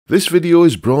This video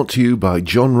is brought to you by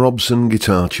John Robson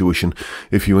Guitar Tuition.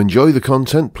 If you enjoy the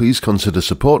content, please consider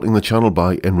supporting the channel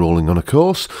by enrolling on a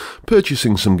course,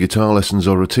 purchasing some guitar lessons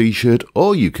or a t-shirt,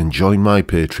 or you can join my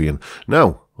Patreon.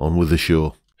 Now, on with the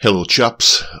show. Hello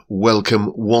chaps,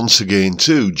 welcome once again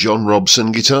to John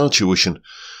Robson Guitar Tuition.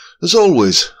 As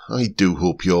always, I do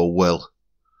hope you're well.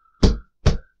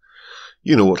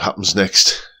 You know what happens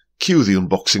next. Cue the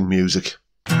unboxing music.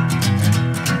 Go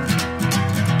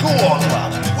on,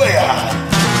 lad, way ahead.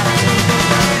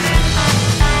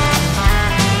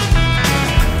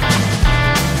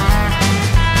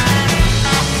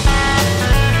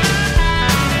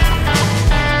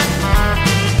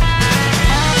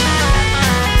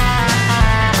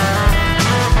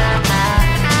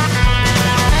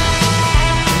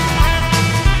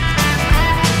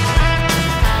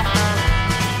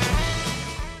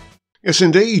 Yes,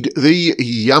 indeed, the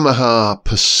Yamaha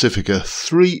Pacifica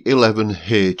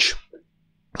 311H.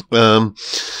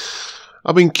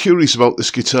 I've been curious about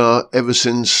this guitar ever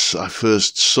since I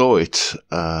first saw it,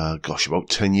 about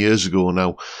 10 years ago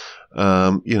now.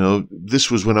 This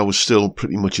was when I was still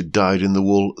pretty much a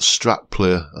dyed-in-the-wool Strat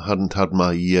player. I hadn't had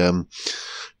my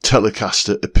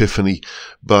Telecaster Epiphone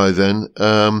by then.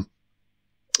 But,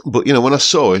 when I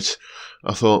saw it,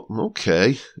 I thought,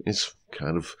 okay, it's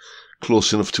kind of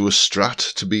close enough to a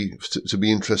Strat to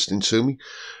be interesting to me.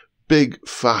 Big,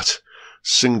 fat,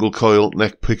 single coil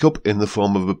neck pickup in the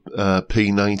form of a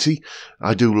P90.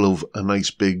 I do love a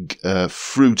nice big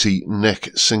fruity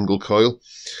neck single coil.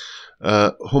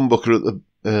 Humbucker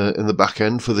at in the back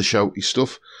end for the shouty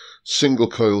stuff. Single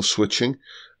coil switching.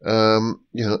 And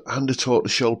a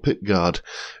tortoiseshell pick guard.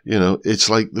 It's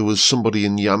like there was somebody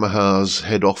in Yamaha's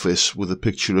head office with a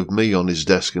picture of me on his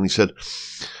desk, and he said,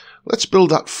 "Let's build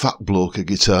that fat bloke a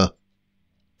guitar."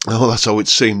 Oh, that's how it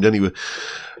seemed anyway.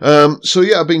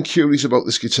 I've been curious about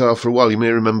this guitar for a while. You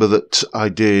may remember that I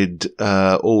did,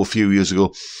 a few years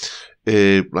ago,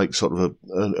 a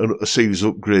series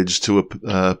of upgrades to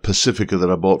a Pacifica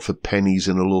that I bought for pennies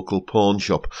in a local pawn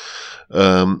shop.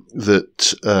 I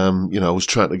was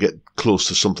trying to get close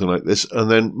to something like this. And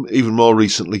then even more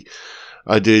recently,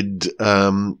 I did,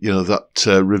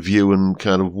 that review and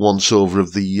kind of once over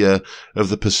of the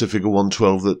Pacifica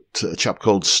 112 that a chap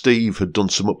called Steve had done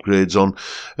some upgrades on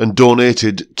and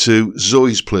donated to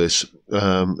Zoe's place.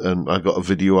 And I got a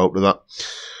video out of that.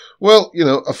 Well,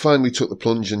 I finally took the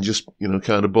plunge and just,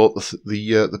 kind of bought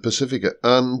the Pacifica.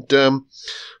 And,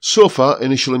 so far,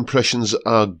 initial impressions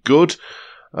are good.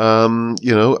 I'm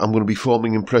going to be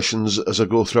forming impressions as I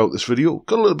go throughout this video.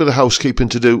 Got a little bit of housekeeping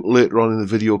to do later on in the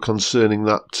video concerning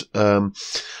that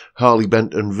Harley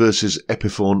Benton versus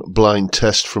Epiphone blind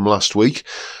test from last week.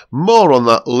 More on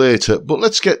that later, but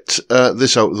let's get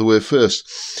this out of the way first.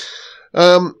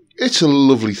 It's a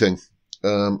lovely thing.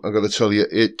 I've got to tell you,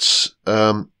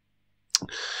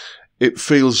 it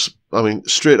feels,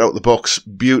 straight out the box,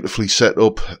 beautifully set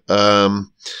up.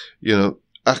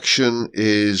 Action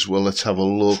is, well, let's have a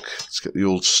look. Let's get the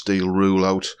old steel rule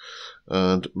out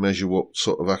and measure what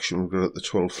sort of action we've got at the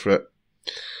 12th fret.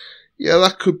 Yeah,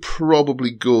 that could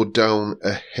probably go down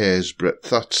a hair's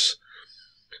breadth. That's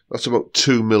about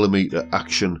 2mm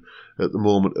action at the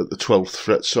moment at the 12th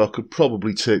fret, so I could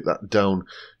probably take that down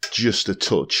just a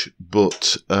touch,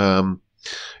 but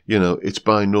it's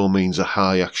by no means a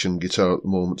high action guitar at the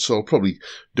moment, so I'll probably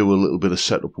do a little bit of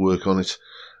setup work on it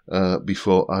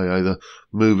before I either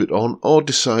move it on or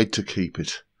decide to keep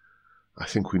it. I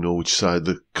think we know which side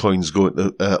the coin's going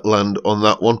to land on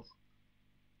that one.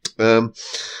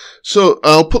 So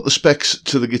I'll put the specs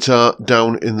to the guitar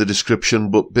down in the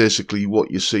description, but basically what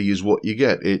you see is what you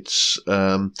get. It's,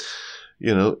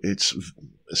 it's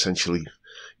essentially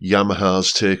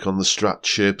Yamaha's take on the Strat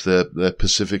shape, their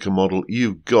Pacifica model.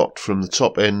 You've got, from the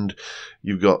top end,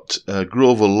 you've got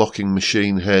Grover locking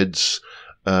machine heads.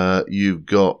 You've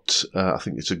got, I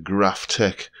think it's a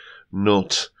Graphtec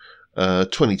nut,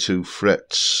 22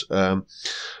 frets. The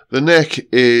neck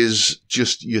is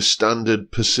just your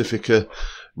standard Pacifica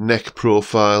neck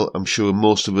profile. I'm sure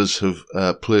most of us have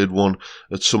played one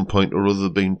at some point or other,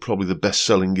 being probably the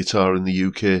best-selling guitar in the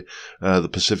UK. The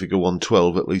Pacifica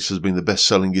 112, at least, has been the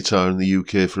best-selling guitar in the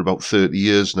UK for about 30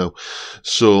 years now.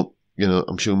 So,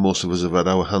 I'm sure most of us have had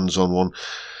our hands on one.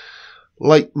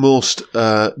 Like most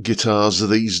guitars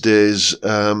these days,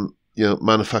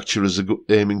 manufacturers are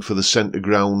aiming for the centre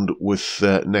ground with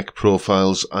neck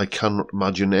profiles. I cannot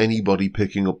imagine anybody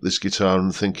picking up this guitar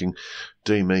and thinking,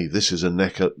 dear me, this is a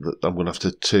neck that I'm going to have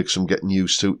to take some getting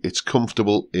used to. It's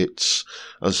comfortable. It's,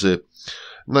 as a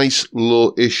nice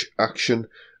low-ish action.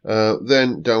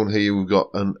 Then down here we've got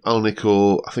an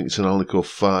Alnico, I think it's an Alnico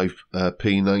 5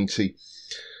 P90.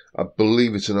 I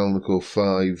believe it's an Alnico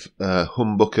 5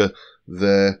 humbucker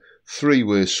there,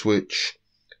 3-way switch,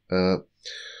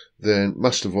 then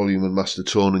master volume and master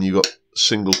tone, and you've got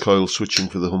single coil switching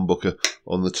for the humbucker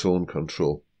on the tone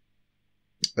control.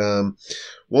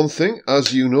 One thing,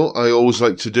 as you know, I always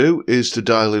like to do is to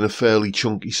dial in a fairly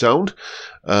chunky sound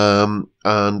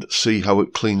and see how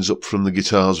it cleans up from the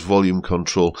guitar's volume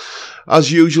control.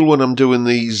 As usual, when I'm doing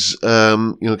these,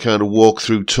 kind of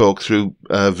walk-through, talk-through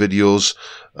videos,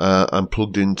 I'm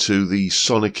plugged into the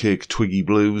Sonic Cake Twiggy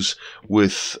Blues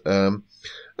with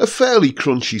a fairly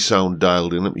crunchy sound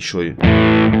dialed in. Let me show you.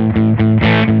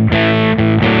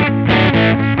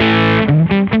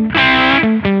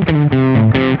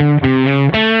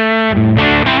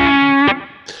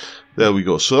 There we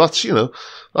go. So that's,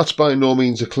 that's by no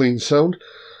means a clean sound.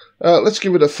 Let's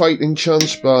give it a fighting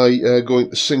chance by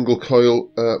going to single coil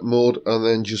mode and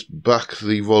then just back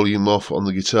the volume off on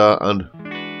the guitar and...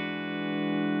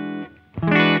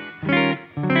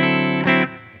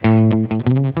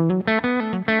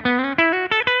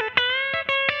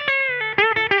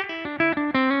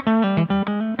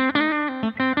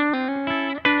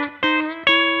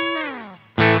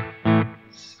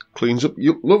 cleans up.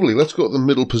 Lovely. Let's go to the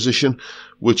middle position,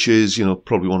 which is,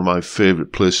 probably one of my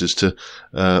favourite places to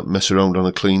mess around on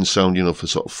a clean sound, for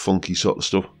sort of funky sort of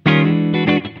stuff.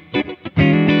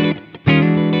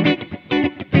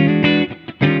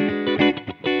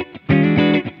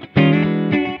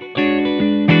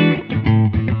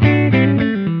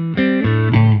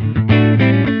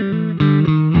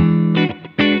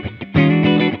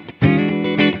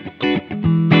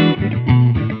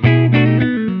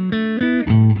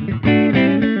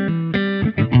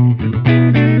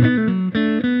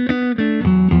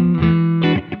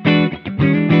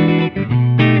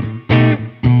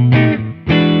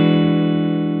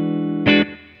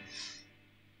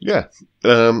 Yeah,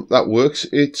 that works.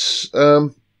 It's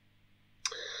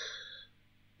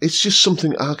just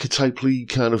something archetypally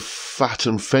kind of fat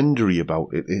and fendery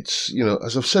about it. It's,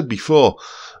 as I've said before,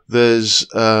 there's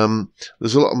a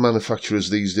lot of manufacturers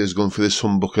these days going for this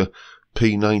humbucker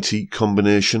P90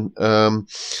 combination. I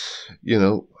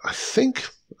think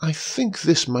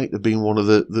this might have been one of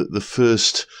the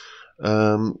first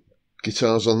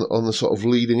guitars on the sort of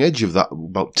leading edge of that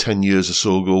about 10 years or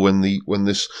so ago when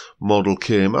this model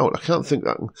came out. I can't think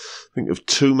of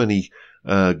too many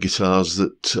guitars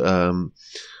that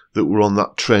were on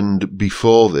that trend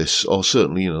before this, or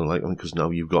certainly, because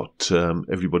now you've got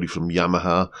everybody from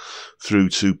Yamaha through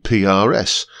to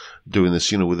PRS doing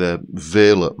this, with their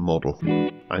Vela model.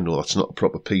 I know that's not a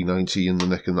proper P90 in the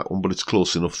neck in that one, but it's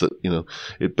close enough that,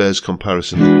 it bears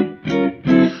comparison.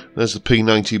 There's the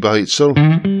P90 by itself.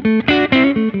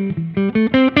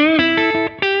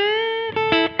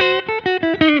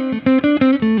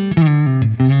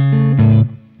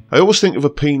 I always think of a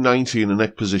P90 in a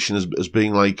neck position as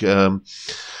being like a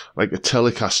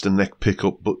Telecaster neck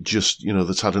pickup, but just,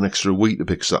 that's had an extra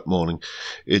Weetabix that morning.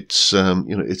 It's,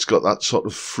 it's got that sort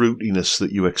of fruitiness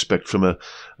that you expect from a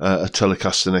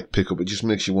Telecaster neck pickup. It just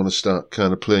makes you want to start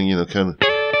kind of playing, kind of...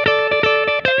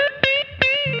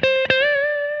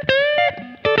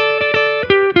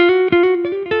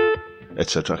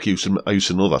 etc. I used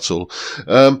to know that's all.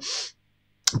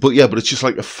 But it's just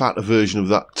like a fatter version of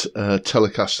that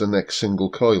Telecaster neck single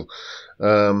coil.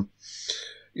 And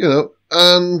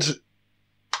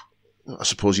I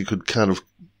suppose you could kind of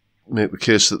make the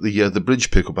case that the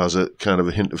bridge pickup has a kind of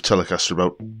a hint of Telecaster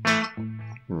about.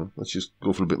 Let's just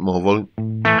go for a bit more volume.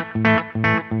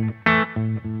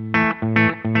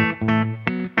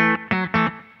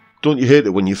 Don't you hate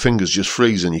it when your fingers just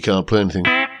freeze and you can't play anything?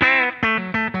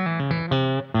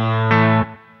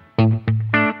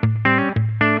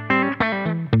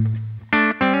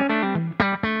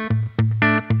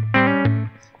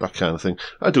 That kind of thing.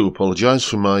 I do apologise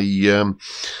for my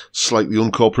slightly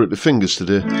uncooperative fingers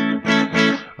today.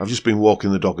 I've just been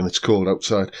walking the dog and it's cold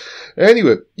outside.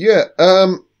 Anyway, yeah,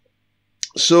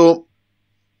 so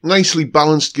nicely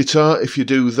balanced guitar if you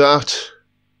do that.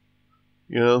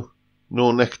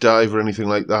 No neck dive or anything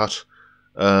like that.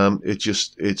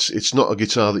 It's not a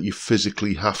guitar that you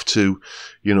physically have to,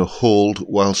 hold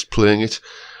whilst playing it.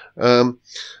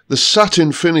 The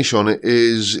satin finish on it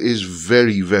is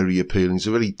very, very appealing. It's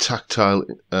a very tactile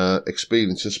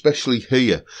experience, especially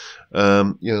here.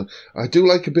 I do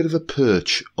like a bit of a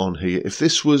perch on here. If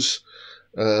this was,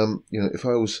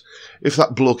 if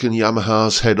that bloke in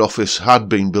Yamaha's head office had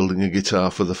been building a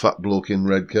guitar for the fat bloke in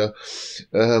Redcar,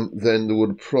 then they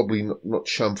would probably not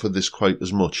chamfer this quite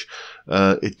as much.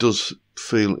 It does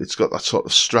feel it's got that sort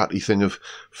of stratty thing of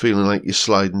feeling like you're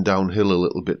sliding downhill a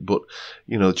little bit, but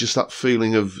you know, just that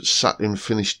feeling of satin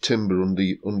finished timber under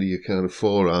your kind of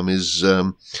forearm is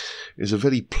a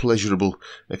very pleasurable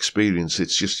experience.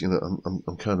 It's just, you know,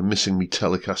 I'm kind of missing me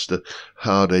Telecaster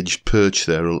hard edged perch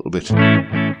there a little bit.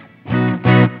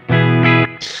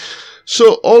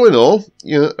 So all in all,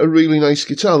 you know, a really nice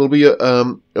guitar. There'll be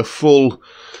a full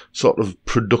sort of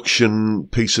production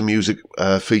piece of music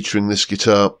featuring this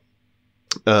guitar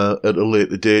at a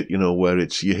later date, you know, where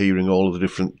you're hearing all of the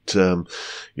different,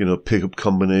 you know, pickup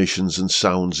combinations and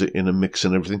sounds in a mix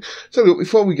and everything. So look,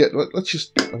 before we get,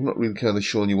 I'm not really kind of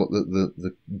showing you what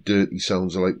the dirty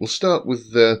sounds are like. We'll start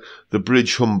with the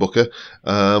bridge humbucker,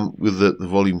 with the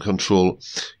volume control,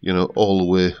 you know, all the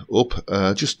way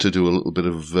up, just to do a little bit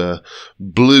of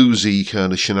bluesy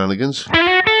kind of shenanigans.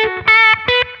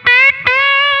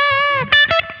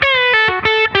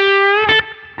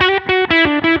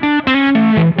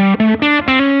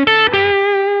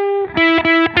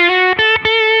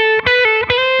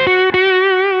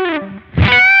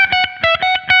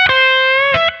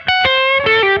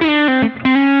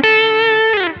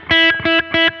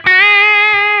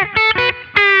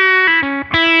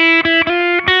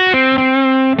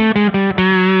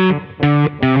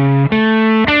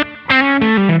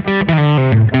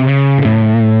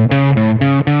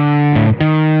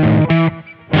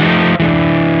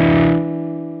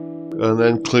 And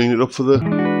then clean it up for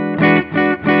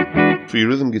your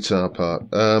rhythm guitar part.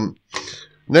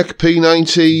 Neck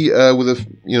P90 with a,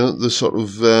 you know, the sort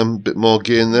of bit more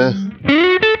gain there.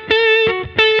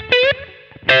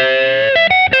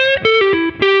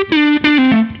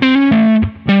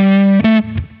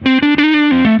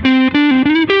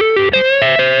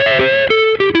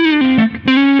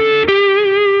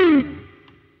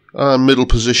 And middle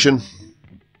position.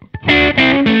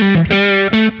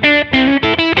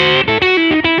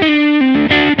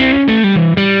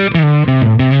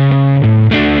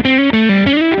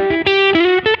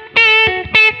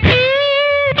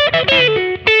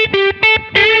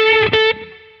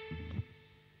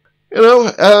 You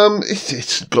know,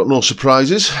 it's got no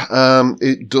surprises.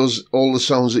 It does all the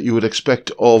sounds that you would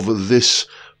expect of this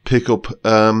pickup,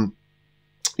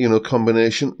 you know,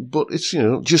 combination. But it's, you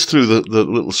know, just through the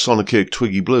little Sonicake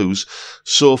Twiggy Blues,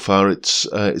 so far it's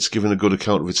given a good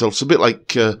account of itself. It's a bit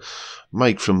like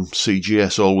Mike from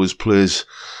CGS always plays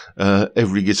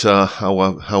every guitar,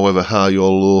 however high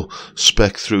or low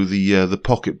spec, through the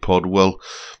pocket pod. Well,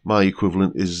 my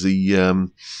equivalent is the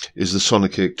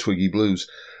Sonicake Twiggy Blues.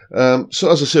 So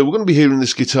as I say, we're going to be hearing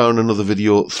this guitar in another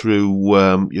video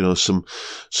through, you know, some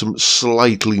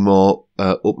slightly more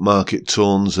upmarket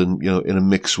tones, and, you know, in a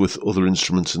mix with other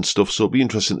instruments and stuff. So it'll be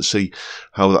interesting to see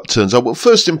how that turns out. But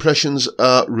first impressions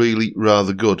are really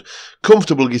rather good.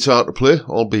 Comfortable guitar to play,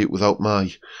 albeit without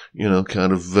my, you know,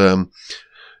 kind of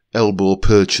elbow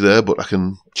perch there, but I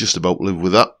can just about live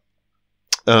with that.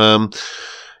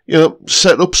 You know,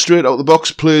 set up straight out of the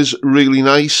box, plays really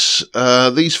nice.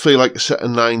 These feel like a set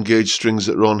of 9-gauge strings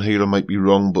that are on here. I might be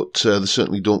wrong, but they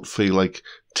certainly don't feel like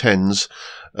 10s.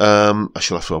 I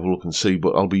shall have to have a look and see,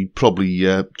 but I'll be probably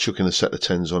chucking a set of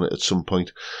 10s on it at some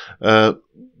point.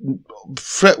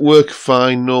 Fretwork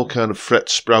fine, no kind of fret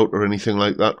sprout or anything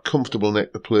like that. Comfortable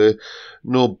neck to play.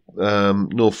 No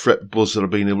fret buzz that I've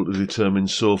been able to determine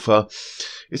so far.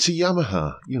 It's a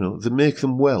Yamaha, you know, they make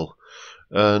them well.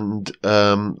 And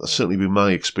that's certainly been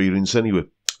my experience anyway.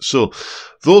 So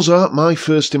those are my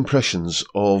first impressions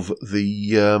of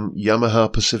the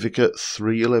Yamaha Pacifica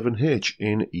 311H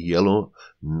in yellow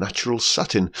natural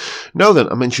satin. Now then,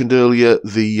 I mentioned earlier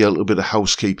the little bit of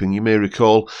housekeeping. You may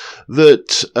recall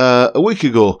that a week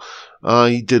ago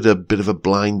I did a bit of a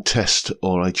blind test,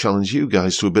 or I challenged you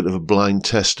guys to a bit of a blind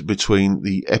test between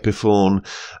the Epiphone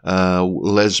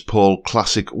Les Paul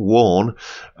Classic Worn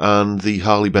and the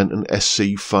Harley Benton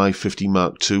SC 550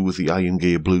 Mark II with the Iron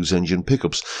Gear Blues engine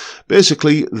pickups.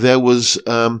 Basically, there was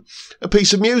a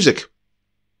piece of music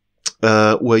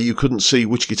where you couldn't see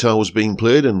which guitar was being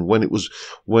played and when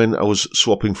I was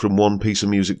swapping from one piece of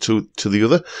music to the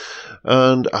other.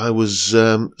 And I was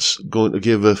going to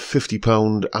give a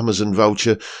 £50 Amazon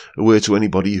voucher away to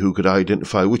anybody who could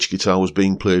identify which guitar was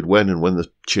being played when and when the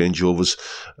changeovers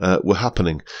were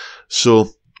happening. So,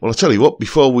 well, I'll tell you what,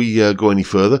 before we go any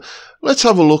further, let's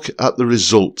have a look at the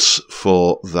results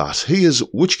for that. Here's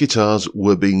which guitars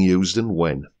were being used and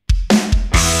when.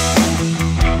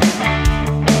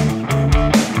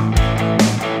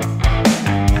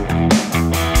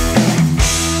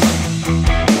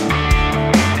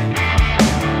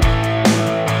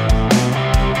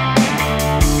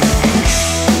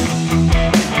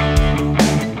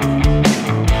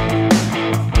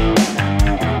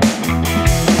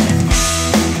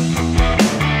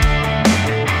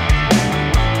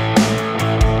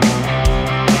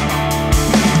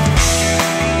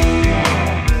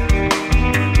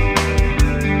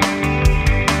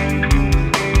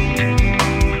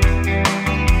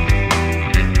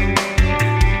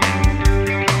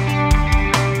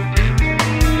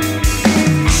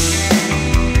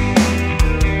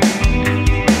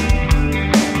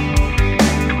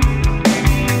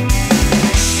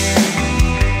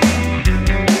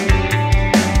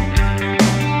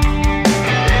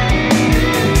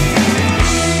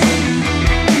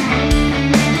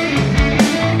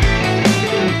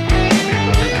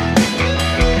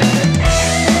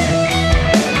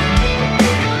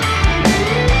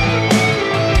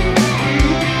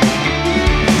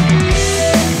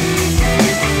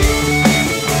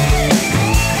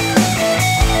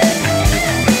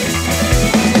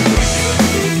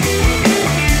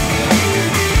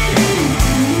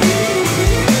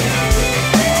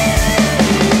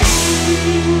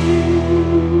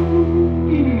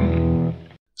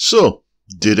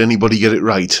 Did anybody get it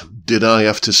right? Did I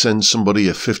have to send somebody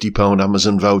a £50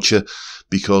 Amazon voucher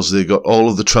because they got all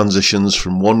of the transitions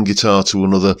from one guitar to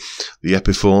another, the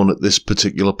Epiphone at this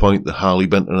particular point, the Harley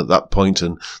Benton at that point,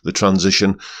 and the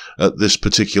transition at this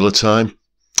particular time?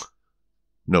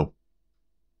 No.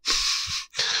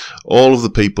 All of the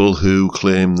people who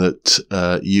claim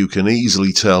that you can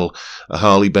easily tell a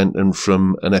Harley Benton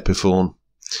from an Epiphone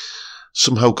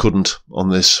somehow couldn't on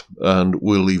this, and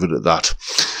we'll leave it at that.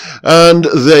 And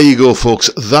there you go, folks.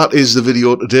 That is the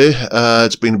video today.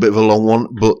 It's been a bit of a long one,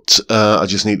 but I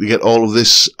just need to get all of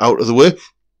this out of the way.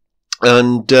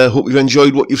 And hope you've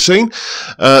enjoyed what you've seen.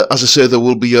 As I say, there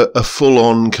will be a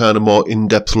full-on kind of more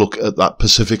in-depth look at that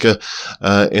Pacifica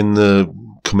in the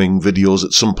coming videos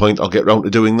at some point. I'll get round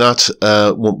to doing that.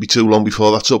 Won't be too long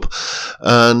before that's up.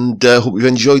 And hope you've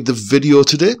enjoyed the video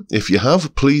today. If you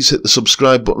have, please hit the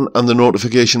subscribe button and the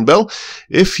notification bell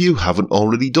if you haven't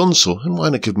already done so. And why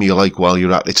not give me a like while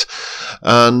you're at it?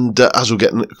 And as we're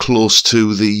getting close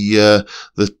to the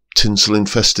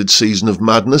tinsel-infested season of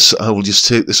madness, I will just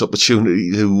take this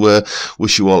opportunity to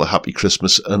wish you all a happy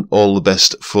Christmas and all the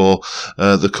best for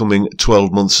the coming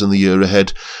 12 months and the year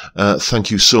ahead. Thank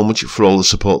you so much for all the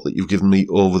support that you've given me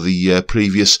over the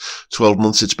previous 12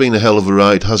 months. It's been a hell of a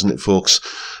ride, hasn't it, folks?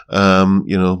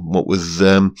 You know, what with,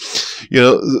 you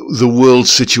know, the world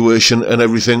situation and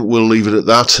everything, we'll leave it at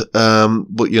that.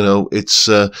 But, you know, it's,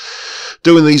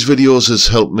 doing these videos has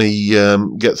helped me,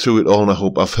 get through it all, and I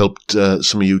hope I've helped,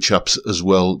 some of you chaps as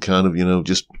well, kind of, you know,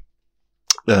 just,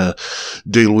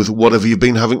 deal with whatever you've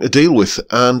been having to deal with.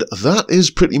 And that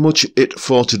is pretty much it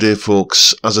for today,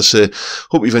 folks. As I say,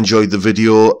 hope you've enjoyed the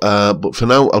video, but for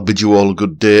now I'll bid you all a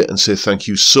good day and say thank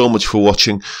you so much for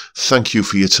watching. Thank you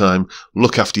for your time.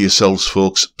 Look after yourselves,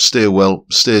 folks. Stay well,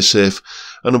 stay safe,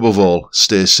 and above all,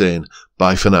 stay sane.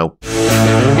 Bye for now.